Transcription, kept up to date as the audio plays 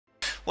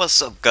What's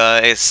up,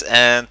 guys?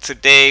 And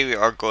today we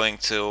are going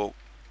to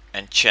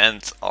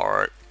enchant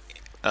our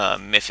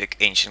mythic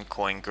ancient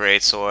coin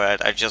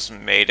greatsword. I just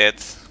made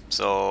it,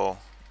 so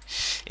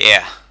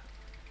yeah.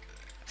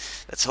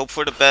 Let's hope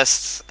for the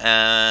best,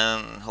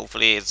 and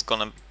hopefully it's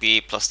gonna be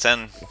plus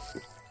 10.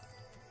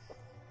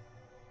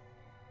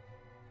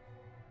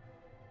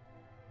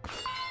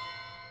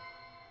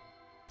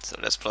 So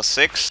that's plus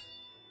 6.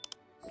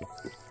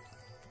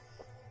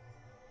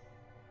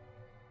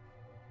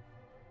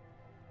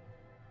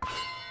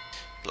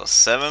 Plus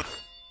 7.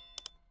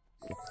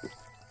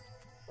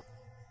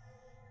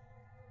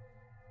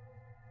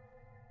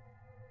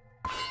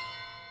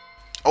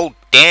 Oh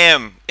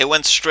damn! It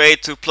went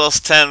straight to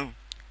plus 10.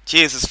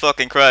 Jesus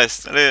fucking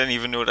Christ! I didn't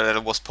even know that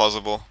it was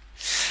possible.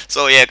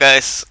 So yeah,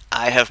 guys,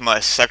 I have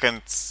my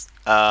second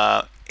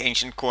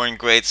ancient coin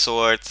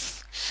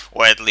greatsword,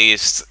 or at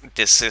least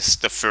this is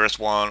the first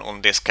one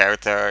on this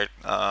character.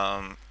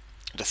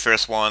 The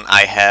first one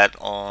I had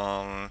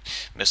on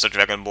Mr.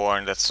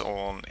 Dragonborn, that's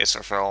on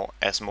Israel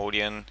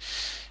Asmodian.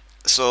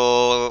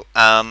 So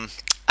I'm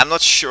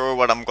not sure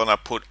what I'm gonna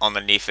put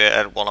underneath it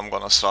and what I'm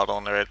gonna start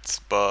under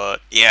it,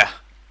 but yeah,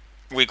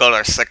 we got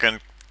our second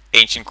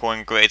ancient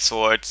coin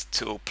greatsword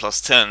to plus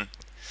 10.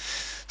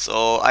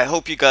 So I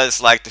hope you guys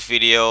liked the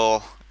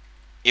video.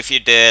 If you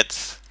did,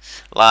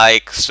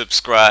 like,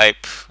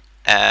 subscribe,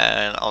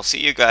 and I'll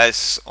see you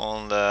guys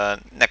on the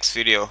next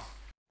video.